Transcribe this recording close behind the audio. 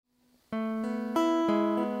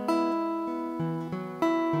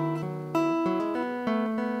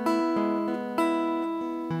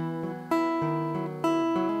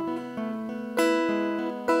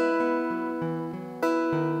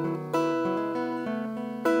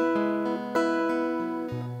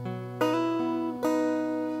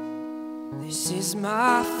is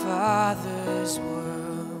my Father's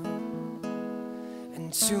world,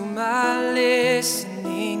 and to my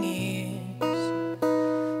listening ears,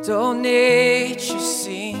 dull nature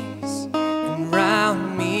sings, and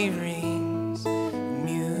round me rings the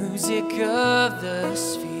music of the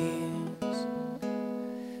spheres.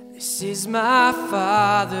 This is my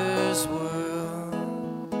Father's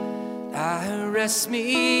world. I rest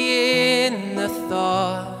me in the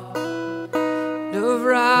thought of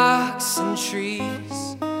rocks and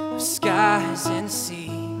trees, of skies and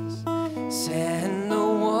seas, and the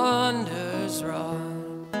wonders wrought.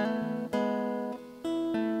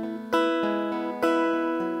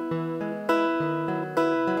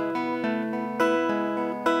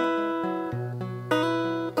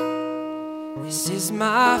 This is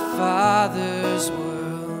my Father's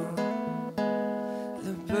world.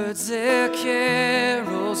 The birds their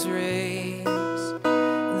carols raise,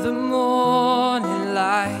 the morning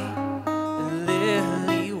light, the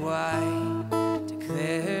lily white,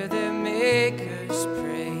 declare their Maker's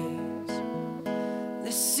praise.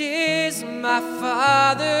 This is my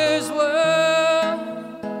Father's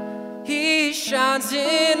world. He shines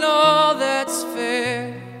in all that's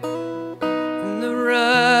fair. In the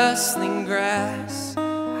rustling grass,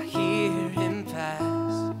 I hear him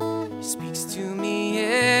pass. He speaks to me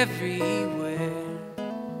everywhere.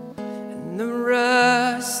 In the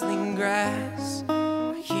rustling grass,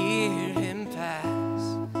 I hear him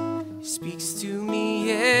pass. He speaks to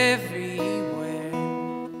me everywhere.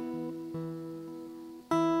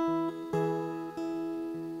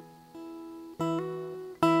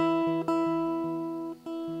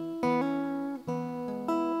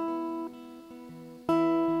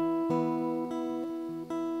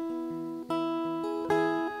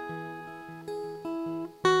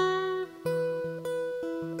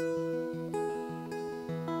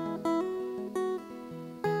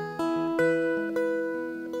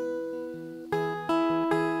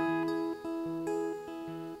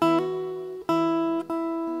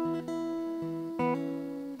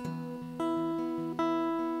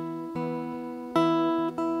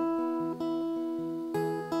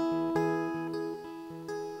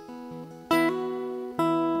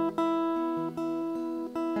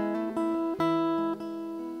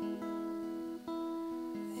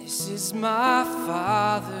 This is my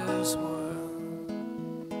Father's world.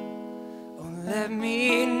 Oh, let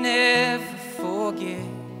me never forget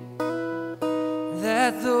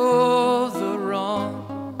that though the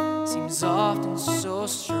wrong seems often so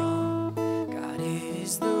strong, God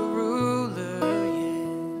is the ruler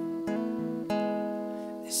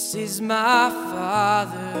yet. This is my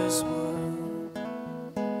Father's world.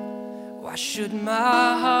 Why should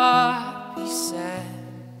my heart be sad?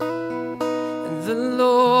 The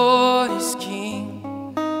Lord